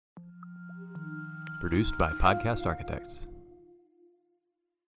Produced by Podcast Architects.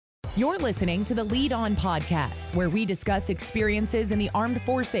 You're listening to the Lead On Podcast, where we discuss experiences in the armed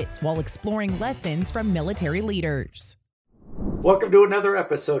forces while exploring lessons from military leaders. Welcome to another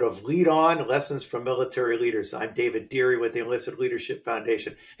episode of Lead On, Lessons from Military Leaders. I'm David Deary with the Enlisted Leadership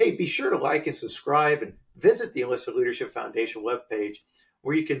Foundation. Hey, be sure to like and subscribe and visit the Enlisted Leadership Foundation webpage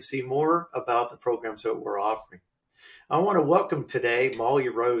where you can see more about the programs that we're offering. I want to welcome today Molly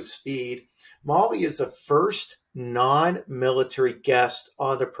Rose Speed. Molly is the first non-military guest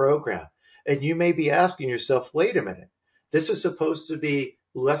on the program. And you may be asking yourself, wait a minute, this is supposed to be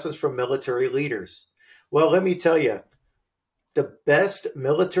lessons from military leaders. Well, let me tell you, the best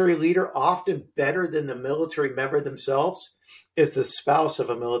military leader, often better than the military member themselves, is the spouse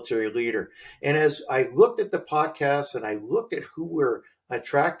of a military leader. And as I looked at the podcast and I looked at who we're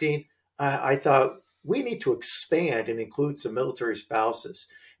attracting, I thought we need to expand and include some military spouses.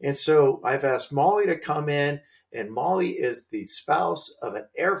 And so I've asked Molly to come in, and Molly is the spouse of an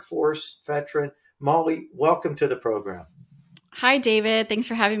Air Force veteran. Molly, welcome to the program. Hi, David. Thanks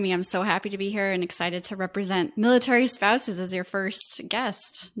for having me. I'm so happy to be here and excited to represent military spouses as your first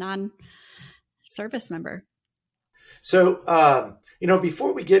guest, non-service member. So,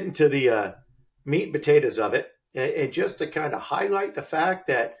 before we get into the meat and potatoes of it, and just to kind of highlight the fact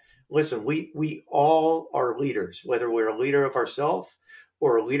that, listen, we all are leaders, whether we're a leader of ourselves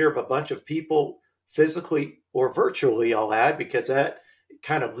or a leader of a bunch of people, physically or virtually, I'll add, because that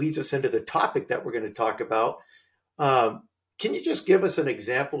kind of leads us into the topic that we're going to talk about. Can you just give us an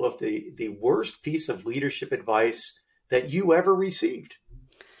example of the worst piece of leadership advice that you ever received?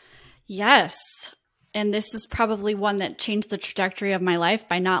 Yes. And this is probably one that changed the trajectory of my life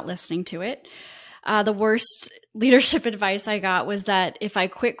by not listening to it. The worst leadership advice I got was that if I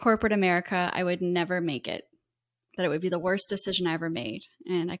quit corporate America, I would never make it, that it would be the worst decision I ever made.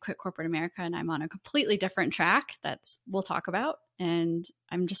 And I quit corporate America and I'm on a completely different track we'll talk about. And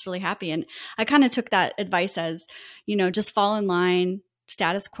I'm just really happy. And I kind of took that advice as, just fall in line,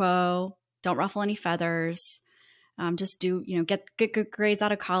 status quo, don't ruffle any feathers. Just get good grades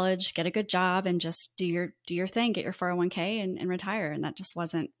out of college, get a good job, and just do your thing, get your 401k and retire. And that just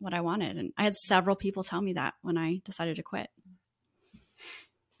wasn't what I wanted. And I had several people tell me that when I decided to quit.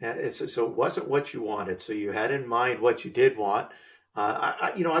 Yeah, so it wasn't what you wanted. So you had in mind what you did want.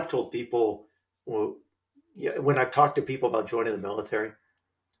 I've told people, when I've talked to people about joining the military,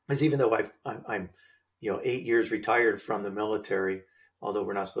 because even though I'm 8 years retired from the military, although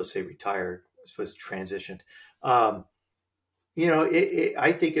we're not supposed to say retired, we're supposed to transition. I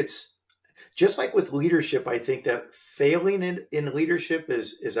think it's just like with leadership. I think that failing in leadership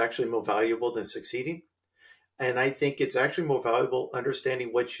is actually more valuable than succeeding. And I think it's actually more valuable understanding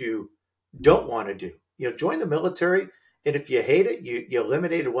what you don't want to do. Join the military, and if you hate it, you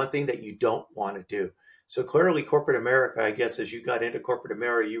eliminated one thing that you don't want to do. So clearly, corporate America, I guess, as you got into corporate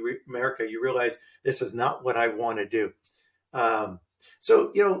America, you realize this is not what I want to do.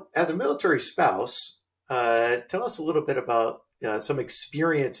 So, as a military spouse, tell us a little bit about some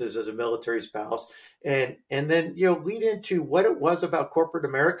experiences as a military spouse, and then lead into what it was about corporate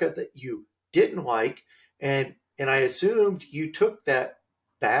America that you didn't like, and I assumed you took that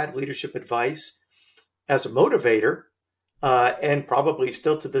bad leadership advice as a motivator, and probably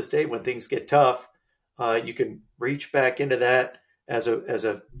still to this day when things get tough, you can reach back into that as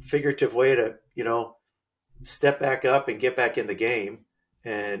a figurative way to step back up and get back in the game,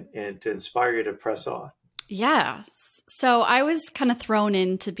 and to inspire you to press on. Yeah. So I was kind of thrown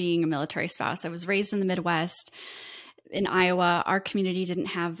into being a military spouse. I was raised in the Midwest. In Iowa, our community didn't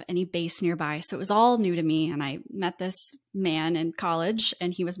have any base nearby. So it was all new to me. And I met this man in college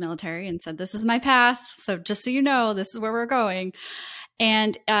and he was military and said, this is my path. So just so you know, this is where we're going.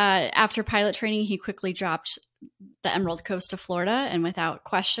 And after pilot training, he quickly dropped the Emerald Coast of Florida. And without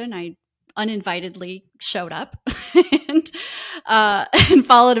question, I uninvitedly showed up and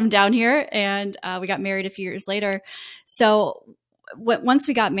followed him down here. And we got married a few years later. So once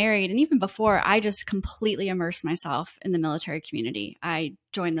we got married, and even before, I just completely immersed myself in the military community. I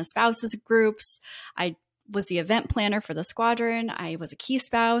joined the spouses groups. I was the event planner for the squadron. I was a key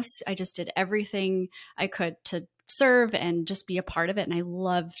spouse. I just did everything I could to serve and just be a part of it. And I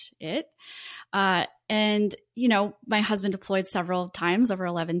loved it. And my husband deployed several times, over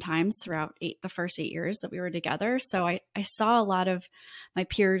 11 times throughout the first 8 years that we were together. So I saw a lot of my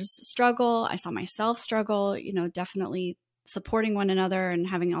peers struggle. I saw myself struggle, definitely supporting one another and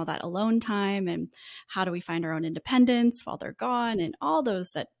having all that alone time, and how do we find our own independence while they're gone, and all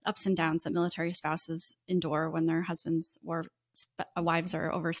those ups and downs that military spouses endure when their husbands or wives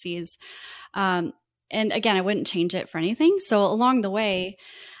are overseas. And again, I wouldn't change it for anything. So along the way,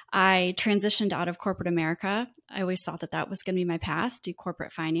 I transitioned out of corporate America. I always thought that that was going to be my path, do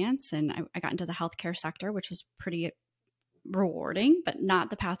corporate finance. And I got into the healthcare sector, which was pretty rewarding, but not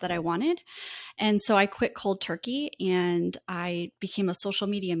the path that I wanted. And so I quit cold turkey and I became a social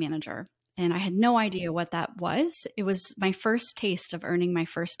media manager. And I had no idea what that was. It was my first taste of earning my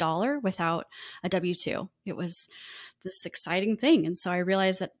first dollar without a W-2. It was this exciting thing. And so I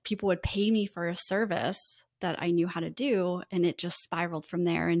realized that people would pay me for a service that I knew how to do. And it just spiraled from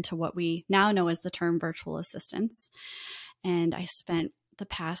there into what we now know as the term virtual assistants. And I spent the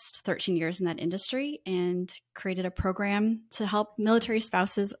past 13 years in that industry and created a program to help military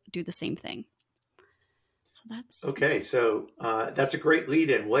spouses do the same thing. So that's okay. So that's a great lead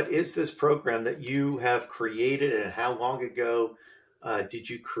in. What is this program that you have created, and how long ago did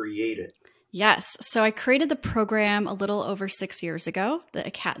you create it? Yes. So I created the program a little over 6 years ago,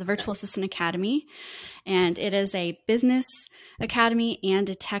 the Virtual Assistant Academy, and it is a business academy and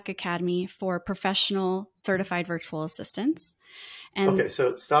a tech academy for professional certified virtual assistants. And okay,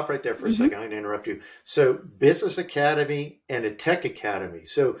 so stop right there for a second. I'm going to interrupt you. So business academy and a tech academy.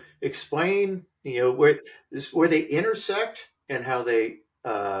 So explain, where they intersect and how they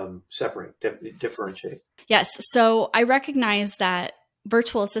separate, differentiate. Yes. So I recognize that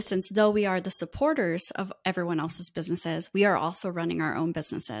virtual assistants, though we are the supporters of everyone else's businesses, we are also running our own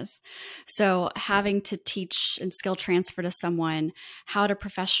businesses. So having to teach and skill transfer to someone how to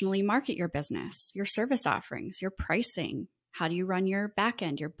professionally market your business, your service offerings, your pricing, how do you run your back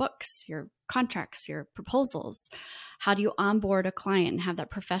end, your books, your contracts, your proposals? How do you onboard a client and have that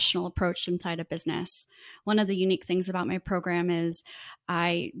professional approach inside a business? One of the unique things about my program is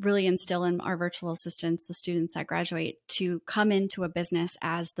I really instill in our virtual assistants, the students that graduate, to come into a business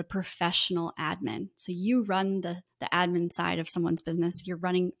as the professional admin. So you run the admin side of someone's business. You're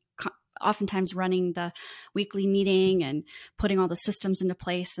oftentimes running the weekly meeting and putting all the systems into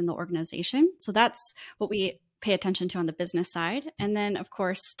place in the organization. So that's what we pay attention to on the business side. And then, of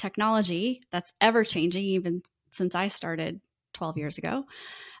course, technology that's ever changing, even since I started 12 years ago,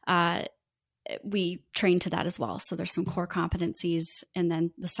 we train to that as well. So there's some core competencies and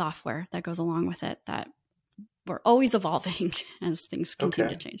then the software that goes along with it that we're always evolving as things continue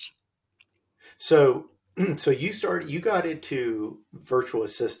to change. So you got into virtual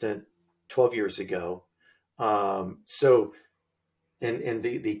assistant 12 years ago. And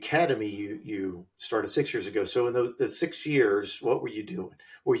the academy you started 6 years ago. So in the 6 years, what were you doing?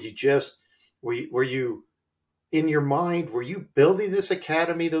 Were you in your mind, were you building this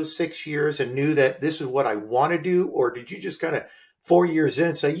academy those 6 years and knew that this is what I want to do? Or did you just kind of 4 years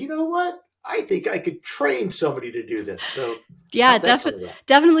in say, you know what? I think I could train somebody to do this. So yeah,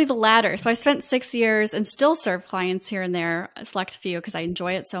 definitely the latter. So I spent 6 years and still serve clients here and there, a select few, because I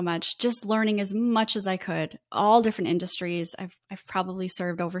enjoy it so much, just learning as much as I could, all different industries. I've probably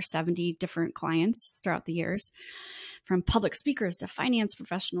served over 70 different clients throughout the years, from public speakers to finance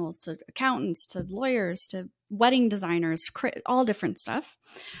professionals to accountants to lawyers to wedding designers, all different stuff.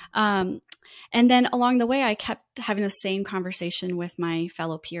 And then along the way, I kept having the same conversation with my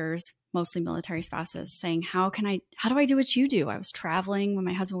fellow peers, mostly military spouses, saying, how do I do what you do? I was traveling when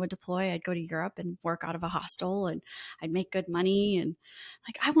my husband would deploy. I'd go to Europe and work out of a hostel and I'd make good money and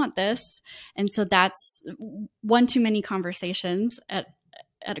I want this. And so that's one too many conversations at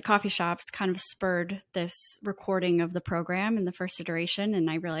a coffee shops kind of spurred this recording of the program in the first iteration. And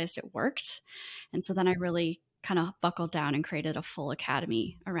I realized it worked. And so then I really kind of buckled down and created a full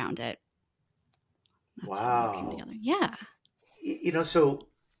academy around it. That's how it came together. Yeah.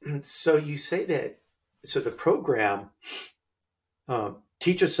 So you say that, so the program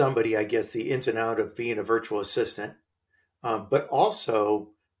teaches somebody, I guess, the ins and outs of being a virtual assistant, but also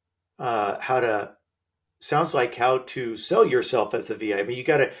sounds like how to sell yourself as the VA. I mean,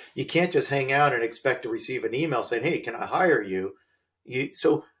 you can't just hang out and expect to receive an email saying, hey, can I hire you?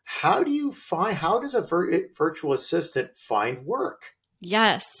 So how does a virtual assistant find work?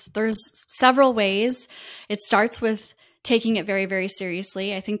 Yes, there's several ways. It starts with taking it very, very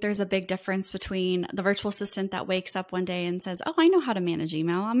seriously. I think there's a big difference between the virtual assistant that wakes up one day and says, oh, I know how to manage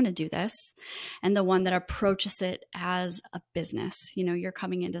email, I'm going to do this, and the one that approaches it as a business. You're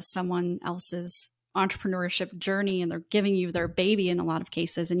coming into someone else's entrepreneurship journey and they're giving you their baby in a lot of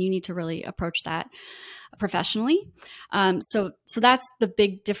cases, and you need to really approach that professionally. So that's the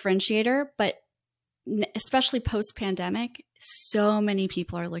big differentiator. But especially post-pandemic, so many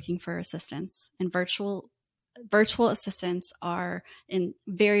people are looking for assistance, and virtual assistants are in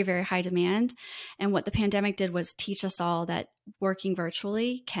very, very high demand. And what the pandemic did was teach us all that working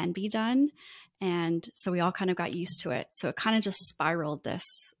virtually can be done. And so we all kind of got used to it. So it kind of just spiraled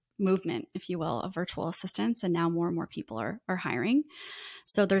this movement, if you will, of virtual assistants. And now more and more people are hiring.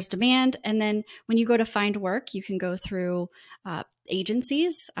 So there's demand. And then when you go to find work, you can go through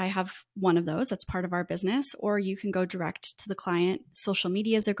agencies. I have one of those. That's part of our business. Or you can go direct to the client. Social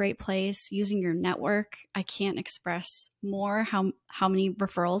media is a great place. Using your network. I can't express more how many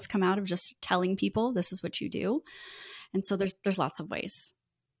referrals come out of just telling people this is what you do. And so there's lots of ways.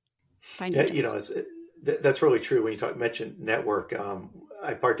 That's really true. When you mention network,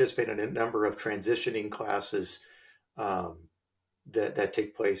 I participate in a number of transitioning classes that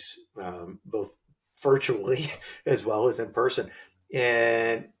take place both virtually as well as in person.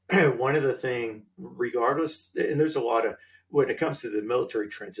 And one of the things, regardless, and there's a lot of, when it comes to the military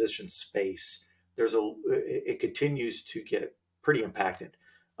transition space, it continues to get pretty impacted.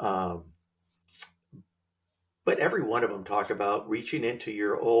 But every one of them talk about reaching into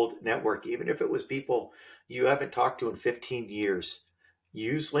your old network, even if it was people you haven't talked to in 15 years.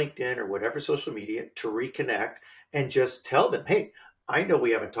 Use LinkedIn or whatever social media to reconnect and just tell them, hey, I know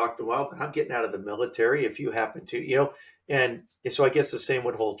we haven't talked in a while, but I'm getting out of the military if you happen to, and so I guess the same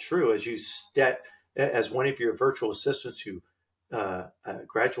would hold true as you as one of your virtual assistants who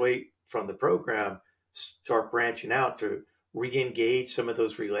graduate from the program, start branching out to re-engage some of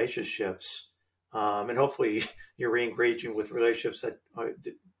those relationships. And hopefully you're re-engaging with relationships that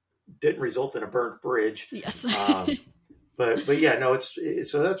didn't result in a burnt bridge. Yes. But yeah, no,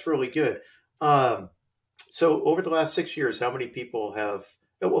 so that's really good. So over the last 6 years, how many people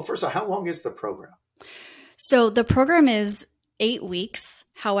first of all, how long is the program? So the program is 8 weeks.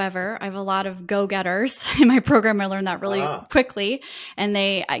 However, I have a lot of go-getters in my program. I learned that really quickly, and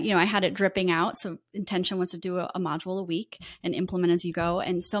I had it dripping out. So intention was to do a module a week and implement as you go.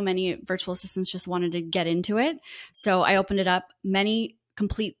 And so many virtual assistants just wanted to get into it. So I opened it up. Many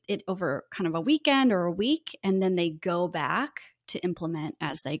complete it over kind of a weekend or a week, and then they go back to implement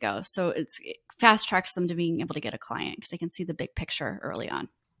as they go. So it fast tracks them to being able to get a client because they can see the big picture early on.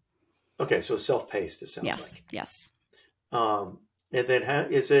 Okay, so self-paced, it sounds like. Yes. And then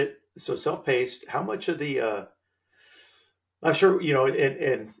is it so self-paced? How much of the I'm sure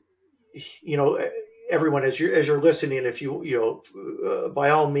everyone as you're listening, if you by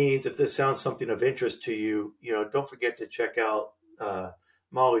all means, if this sounds something of interest to you, don't forget to check out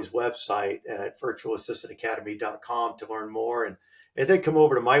Molly's website at virtualassistantacademy.com to learn more, and then come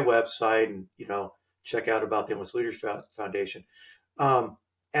over to my website and check out about the Endless Leadership Foundation.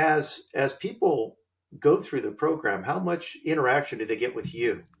 As people go through the program, how much interaction do they get with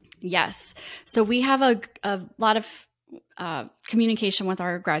you? Yes. So we have a lot of communication with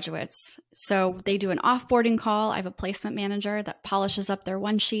our graduates. So they do an offboarding call. I have a placement manager that polishes up their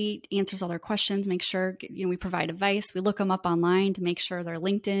one sheet, answers all their questions, make sure we provide advice. We look them up online to make sure their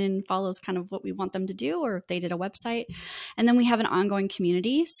LinkedIn follows kind of what we want them to do, or if they did a website. And then we have an ongoing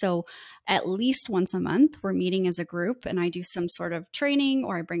community. So at least once a month, we're meeting as a group, and I do some sort of training,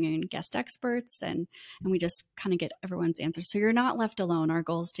 or I bring in guest experts, and we just kind of get everyone's answers. So you're not left alone. Our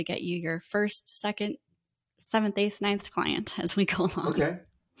goal is to get you your first, second, 7th, 8th, 9th client as we go along. Okay.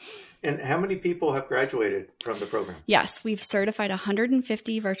 And how many people have graduated from the program? Yes, we've certified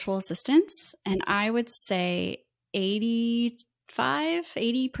 150 virtual assistants, and I would say 80%,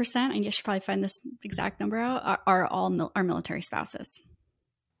 and you should probably find this exact number out, are all our military spouses.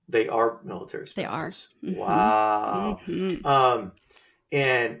 They are military spouses. They are. Mm-hmm. Wow. Mm-hmm.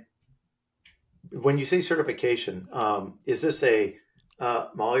 And when you say certification, is this a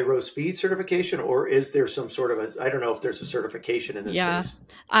Molly Rose Speed certification, or is there some sort of I don't know if there's a certification in this space?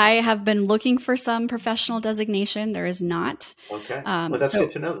 I have been looking for some professional designation. There is not. Okay. Well, that's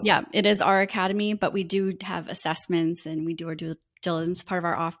good to know. Yeah, it is our academy, but we do have assessments, and we do our due diligence, part of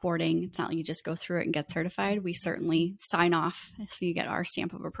our offboarding. It's not like you just go through it and get certified. We certainly sign off so you get our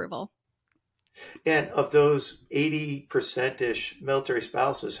stamp of approval. And of those 80%-ish military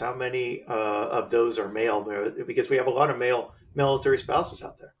spouses, how many of those are male? Because we have a lot of male military spouses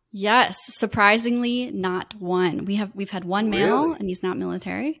out there. Yes, surprisingly, not one. We've had one male, Really? and he's not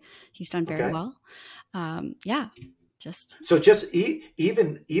military. He's done very well. Even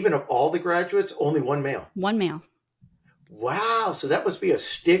of all the graduates, only one male. One male. Wow, so that must be a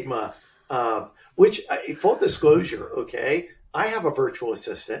stigma. Which, full disclosure, okay, I have a virtual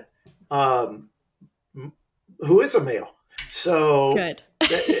assistant who is a male. So good.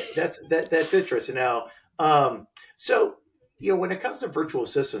 that's interesting. Now, so when it comes to virtual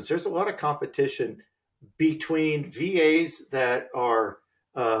assistants, there's a lot of competition between VAs that are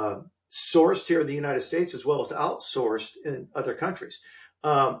sourced here in the United States as well as outsourced in other countries.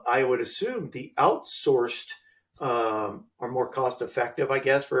 I would assume the outsourced are more cost effective, I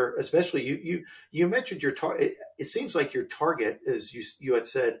guess, for especially you mentioned your target. It seems like your target is you had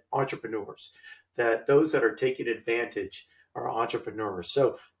said entrepreneurs, that those that are taking advantage are entrepreneurs.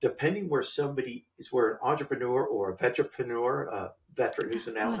 So depending where somebody is, where an entrepreneur or a veteran who's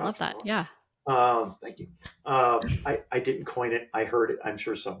an I love that. Yeah. Thank you. I didn't coin it. I heard it, I'm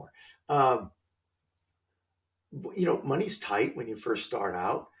sure, somewhere. Money's tight when you first start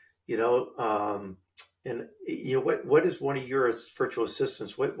out, and what is one of your virtual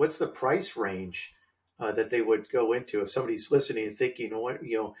assistants? What's the price range that they would go into if somebody's listening and thinking,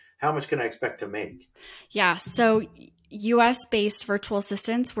 how much can I expect to make? Yeah. So US based virtual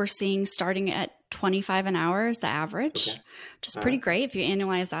assistants, we're seeing starting at $25 an hour is the average, which is pretty great. If you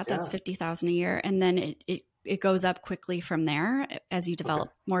annualize that, that's $50,000 a year. And then it goes up quickly from there as you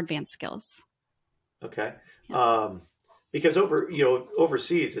develop more advanced skills. Okay. Yeah. Because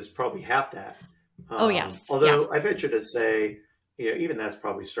overseas it's probably half that. Yes. Although I venture to say, even that's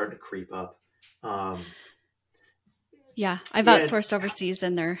probably starting to creep up. I've outsourced overseas,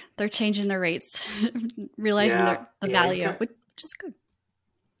 and they're changing their rates, realizing the value, which is good.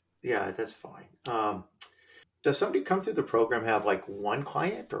 Yeah, that's fine. Does somebody come through the program have like one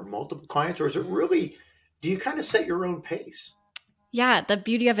client or multiple clients, or is it really, do you kind of set your own pace? Yeah, the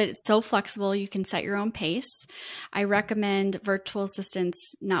beauty of it, it's so flexible. You can set your own pace. I recommend virtual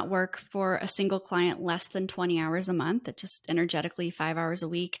assistants not work for a single client less than 20 hours a month. It just energetically 5 hours a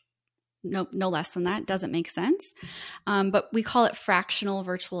week. No less than that. Doesn't make sense. But we call it fractional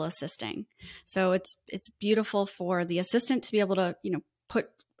virtual assisting. So it's beautiful for the assistant to be able to, put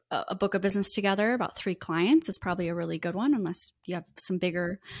a book of business together. About 3 clients is probably a really good one, unless you have some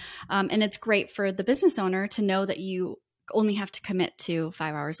bigger. And it's great for the business owner to know that you only have to commit to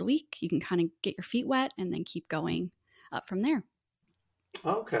 5 hours a week. You can kind of get your feet wet and then keep going up from there.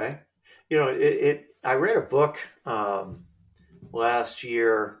 Okay. I read a book last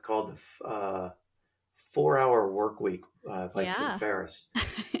year called the 4-Hour Workweek by Tim Ferriss.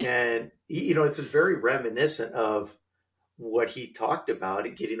 And, it's very reminiscent of what he talked about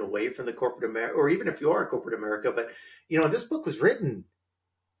and getting away from the corporate America, or even if you are corporate America. But, this book was written,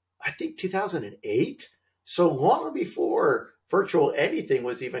 I think, 2008. So long before virtual anything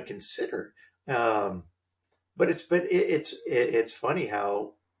was even considered. But it's funny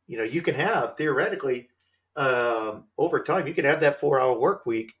how, you can have theoretically, over time, you can have that 4-hour work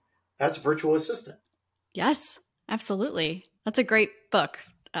week as a virtual assistant. Yes, absolutely. That's a great book,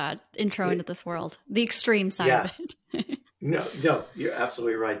 intro into this world, the extreme side of it. No, you're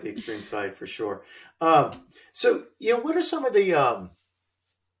absolutely right. The extreme side for sure. So, what are some of the,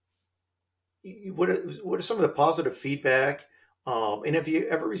 what are some of the positive feedback? And have you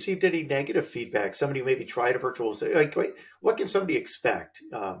ever received any negative feedback? Somebody maybe tried a virtual, what can somebody expect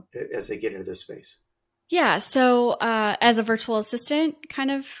as they get into this space? Yeah. So as a virtual assistant, kind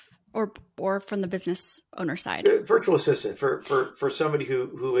of, or from the business owner side? Virtual assistant for somebody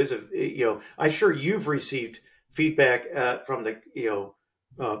who is I'm sure you've received feedback from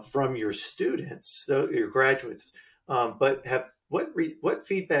from your students, your graduates, but what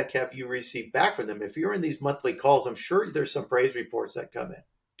feedback have you received back from them? If you're in these monthly calls, I'm sure there's some praise reports that come in.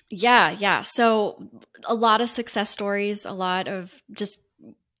 Yeah. So a lot of success stories, a lot of just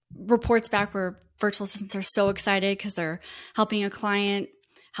reports back where virtual assistants are so excited because they're helping a client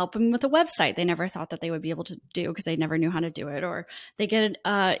help them with a website they never thought that they would be able to do because they never knew how to do it. Or they get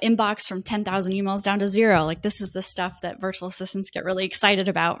an inbox from 10,000 emails down to 0. Like, this is the stuff that virtual assistants get really excited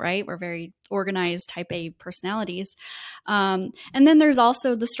about, right? We're very organized type A personalities. And then there's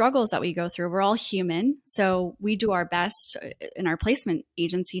also the struggles that we go through. We're all human. So we do our best in our placement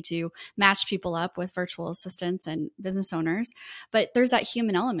agency to match people up with virtual assistants and business owners. But there's that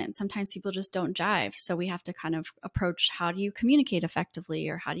human element. Sometimes people just don't jive. So we have to kind of approach, how do you communicate effectively,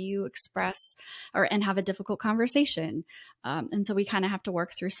 or how do you express and have a difficult conversation? And so we kind of have to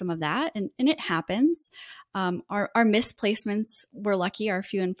work through some of that. And it happens. Our misplacements, we're lucky, are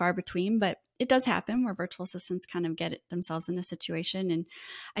few and far between, but it does happen where virtual assistants kind of get themselves in a situation. And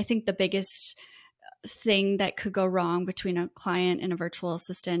I think the biggest thing that could go wrong between a client and a virtual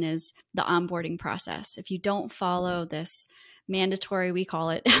assistant is the onboarding process. If you don't follow this mandatory, we call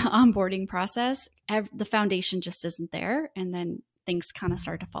it, onboarding process, the foundation just isn't there. And then things kind of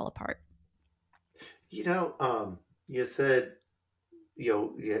start to fall apart. You said,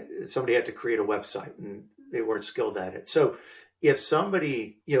 somebody had to create a website and they weren't skilled at it. So if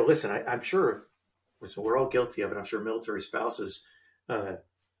somebody, listen, I'm sure, we're all guilty of it. I'm sure military spouses,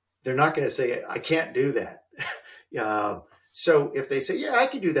 they're not going to say, I can't do that. So if they say, yeah, I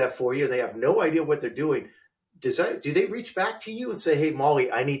can do that for you, and they have no idea what they're doing, do they reach back to you and say, "Hey,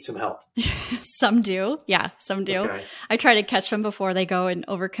 Molly, I need some help"? Some do. Yeah, some do. Okay. I try to catch them before they go and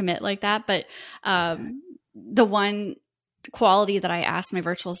overcommit like that. But the one quality that I ask my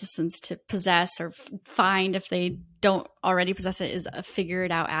virtual assistants to possess or find if they don't already possess it is a figure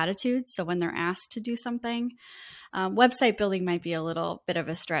it out attitude. So when they're asked to do something, website building might be a little bit of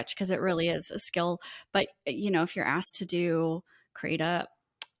a stretch because it really is a skill. But, if you're asked to create a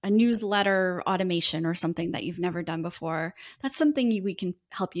newsletter automation or something that you've never done before, that's something we can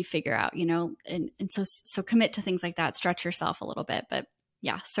help you figure out, and so commit to things like that, stretch yourself a little bit, but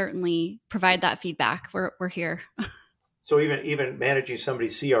yeah, certainly provide that feedback. We're here. So even managing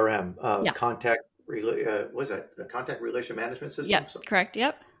somebody's CRM, Yeah. contact relation management system? Yep, correct.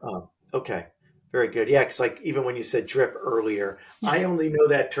 Yep. Okay. Very good. Yeah. Cause like even when you said drip earlier, I only know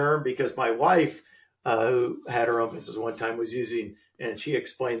that term because my wife, who had her own business one time, was using, and she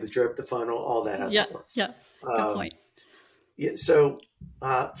explained the drip, the funnel, all that. How that works. Yeah. Good point. Yeah. So,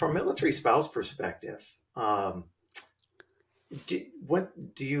 from a military spouse perspective,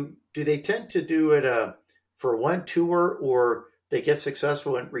 do they tend to do it for one tour, or they get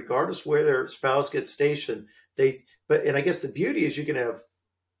successful and regardless where their spouse gets stationed? And I guess the beauty is you can have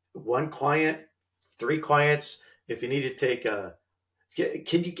one client, 3 clients. If you need to take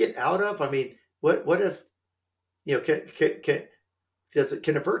can you get out of? I mean, what if can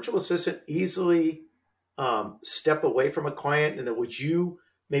a virtual assistant easily step away from a client, and then would you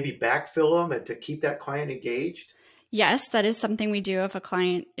maybe backfill them and to keep that client engaged? Yes, that is something we do if a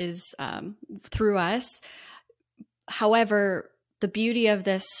client is through us. However, the beauty of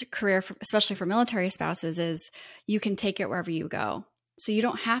this career, especially for military spouses, is you can take it wherever you go. So you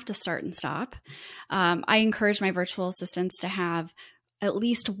don't have to start and stop. I encourage my virtual assistants to have at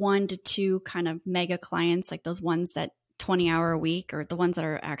least 1 to 2 kind of mega clients, like those ones that 20-hour a week, or the ones that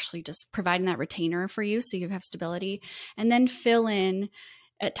are actually just providing that retainer for you so you have stability, and then fill in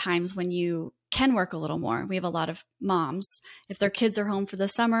at times when you can work a little more. We have a lot of moms, if their kids are home for the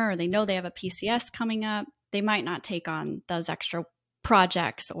summer or they know they have a PCS coming up, they might not take on those extra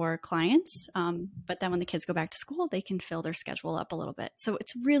projects or clients. But then when the kids go back to school, they can fill their schedule up a little bit. So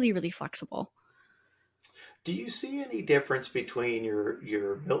it's really, really flexible. Do you see any difference between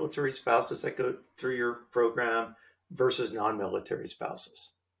your military spouses that go through your program versus non-military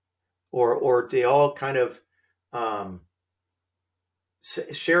spouses? Or they all kind of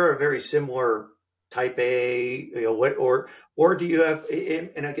share a very similar type A, or do you have,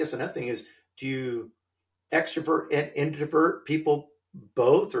 and I guess another thing is, do you extrovert and introvert people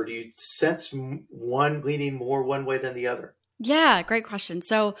both, or do you sense one leaning more one way than the other? Yeah, great question.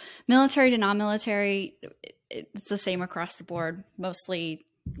 So military to non-military, it's the same across the board. Mostly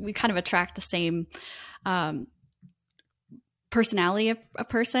we kind of attract the same personality of a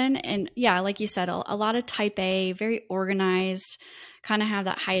person. And yeah, like you said, a lot of type A, very organized, kind of have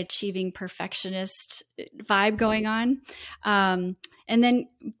that high achieving perfectionist vibe going on. And then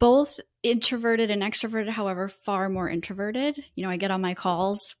both introverted and extroverted, however, far more introverted. I get on my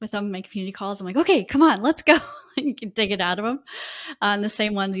calls with them, my community calls. I'm like, okay, come on, let's go. You can take it out of them. And the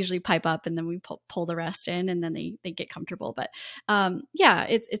same ones usually pipe up, and then we pull the rest in, and then they get comfortable. But yeah,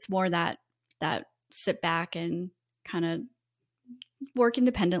 it's more that sit back and kind of work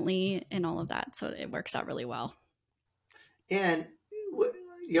independently and all of that. So it works out really well. And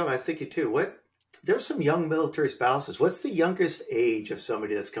I was thinking too, there's some young military spouses. What's the youngest age of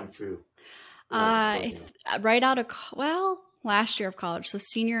somebody that's come through? Right out of, last year of college. So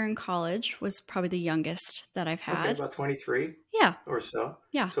senior in college was probably the youngest that I've had. Okay, about 23 yeah. or so.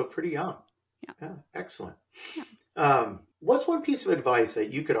 Yeah. So pretty young. Yeah. Excellent. Yeah. What's one piece of advice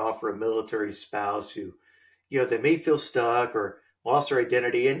that you could offer a military spouse who, they may feel stuck or lost their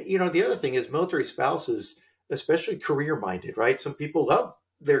identity? And, the other thing is military spouses, especially career-minded, right? Some people love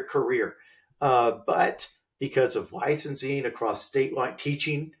their career, but because of licensing across state line,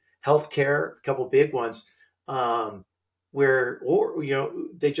 teaching, healthcare, a couple big ones,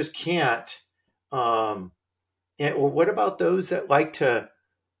 they just can't. Or what about those that like to,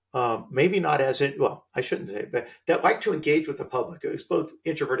 maybe not I shouldn't say it, but that like to engage with the public? It's both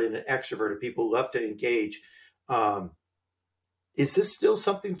introverted and extroverted people who love to engage. Is this still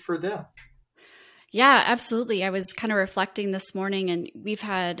something for them? Yeah, absolutely. I was kind of reflecting this morning, and we've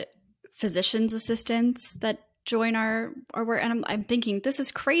had physician's assistants that join our work. And I'm thinking, this is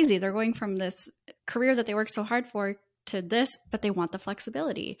crazy. They're going from this career that they work so hard for to this, but they want the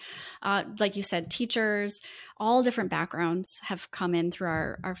flexibility. Like you said, teachers, all different backgrounds have come in through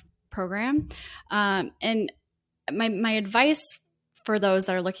our program. And my advice for those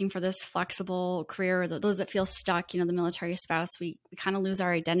that are looking for this flexible career, those that feel stuck, the military spouse, we kind of lose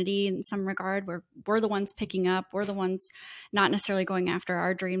our identity in some regard. We're the ones picking up. We're the ones not necessarily going after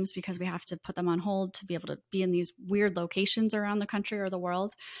our dreams because we have to put them on hold to be able to be in these weird locations around the country or the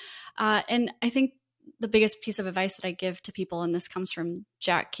world. And I think the biggest piece of advice that I give to people, and this comes from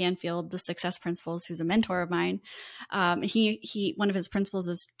Jack Canfield, the Success Principles, who's a mentor of mine. He one of his principles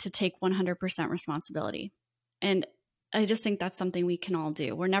is to take 100% responsibility. And I just think that's something we can all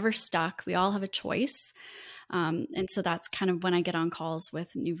do. We're never stuck. We all have a choice. And so that's kind of when I get on calls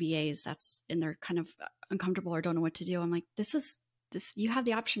with new VAs, and they're kind of uncomfortable or don't know what to do. I'm like, this, you have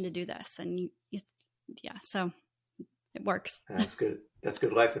the option to do this. And so it works. That's good. That's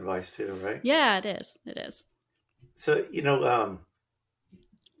good life advice too, right? Yeah, it is. It is. So, a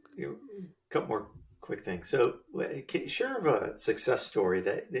couple more quick things. So can you share of a success story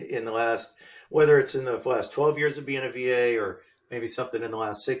that in the last, whether it's in the last 12 years of being a VA or maybe something in the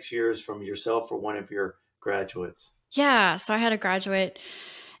last 6 years from yourself or one of your graduates? Yeah. So I had a graduate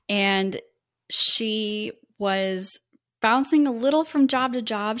and she was bouncing a little from job to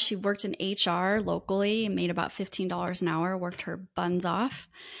job. She worked in HR locally and made about $15 an hour, worked her buns off.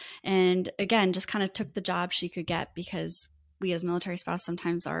 And again, just kind of took the job she could get because we as military spouse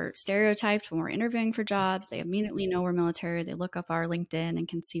sometimes are stereotyped when we're interviewing for jobs. They immediately know we're military. They look up our LinkedIn and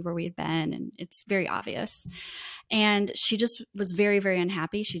can see where we had been. And it's very obvious. And she just was very, very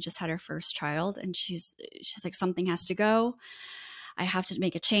unhappy. She just had her first child and she's like, something has to go. I have to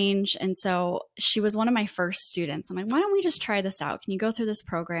make a change. And so she was one of my first students. I'm like, why don't we just try this out? Can you go through this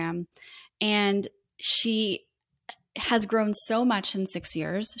program? And she has grown so much in 6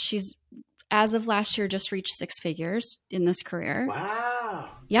 years. She's, as of last year, just reached 6 figures in this career. Wow.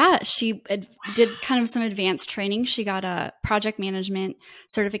 Yeah. She did kind of some advanced training. She got a project management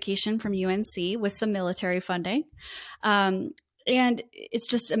certification from UNC with some military funding. And it's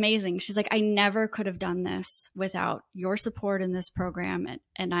just amazing. She's like, I never could have done this without your support in this program.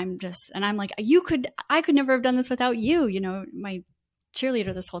 And I'm like, I could never have done this without you, my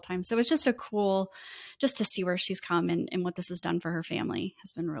cheerleader this whole time. So it's just just to see where she's come and what this has done for her family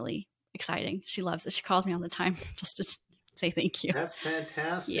has been really exciting. She loves it. She calls me all the time just to say thank you. That's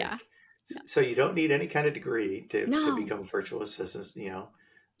fantastic. Yeah. So you don't need any kind of degree to become a virtual assistant,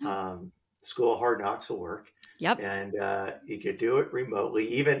 School of Hard Knocks will work. Yep. And you could do it remotely.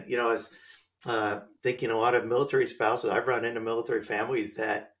 Even, as thinking a lot of military spouses, I've run into military families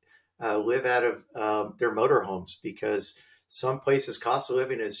that live out of their motorhomes because some places cost of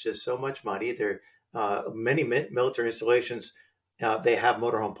living is just so much money. There many military installations, they have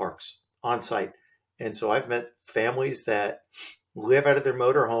motorhome parks on site. And so I've met families that live out of their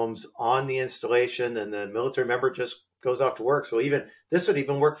motorhomes on the installation and the military member just goes off to work. So this would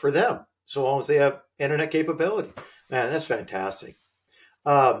even work for them. So long as they have internet capability. Man, that's fantastic.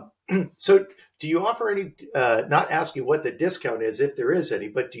 So do you offer any, not asking what the discount is, if there is any,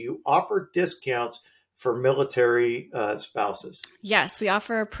 but do you offer discounts for military spouses? Yes, we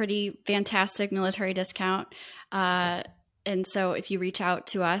offer a pretty fantastic military discount. And so if you reach out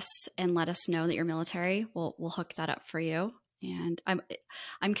to us and let us know that you're military, we'll hook that up for you. And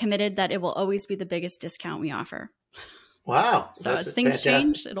I'm committed that it will always be the biggest discount we offer. Wow. So as things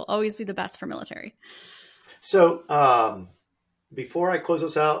change, it'll always be the best for military. So before I close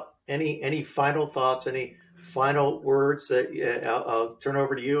this out, any final thoughts, any final words that I'll turn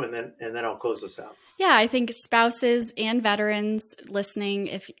over to you and then I'll close this out. Yeah, I think spouses and veterans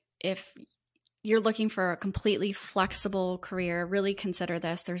listening, if you're looking for a completely flexible career, really consider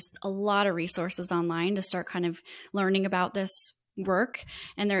this. There's a lot of resources online to start kind of learning about this work.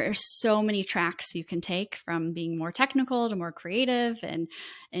 And there are so many tracks you can take, from being more technical to more creative, and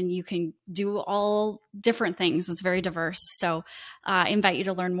you can do all different things. It's very diverse. So I invite you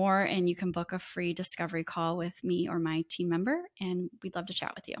to learn more, and you can book a free discovery call with me or my team member, and we'd love to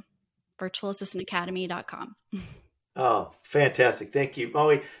chat with you. virtualassistantacademy.com. Oh, fantastic. Thank you,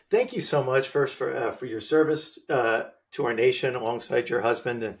 Molly. Thank you so much first for your service to our nation alongside your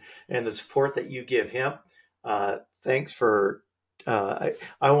husband and the support that you give him. Thanks for, I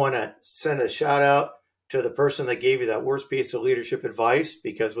want to send a shout out to the person that gave you that worst piece of leadership advice,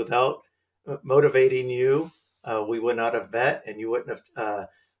 because without motivating you, we would not have met, and you wouldn't have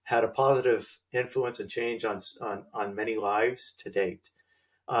had a positive influence and change on many lives to date.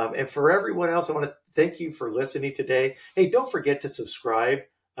 And for everyone else, I want to thank you for listening today. Hey, don't forget to subscribe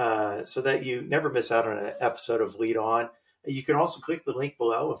so that you never miss out on an episode of Lead On. You can also click the link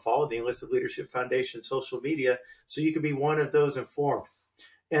below and follow the Enlisted Leadership Foundation social media so you can be one of those informed.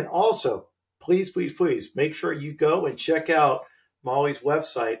 And also, please make sure you go and check out Molly's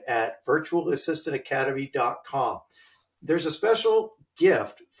website at virtualassistantacademy.com. there's a special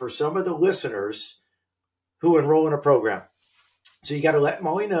gift for some of the listeners who enroll in a program. So you got to let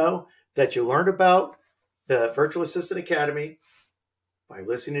Molly know that you learned about the Virtual Assistant Academy by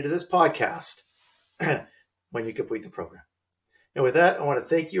listening to this podcast when you complete the program. And with that, I want to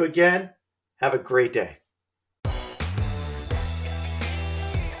thank you again. Have a great day.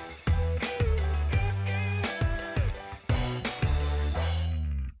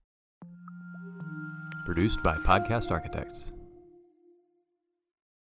 Produced by Podcast Architects.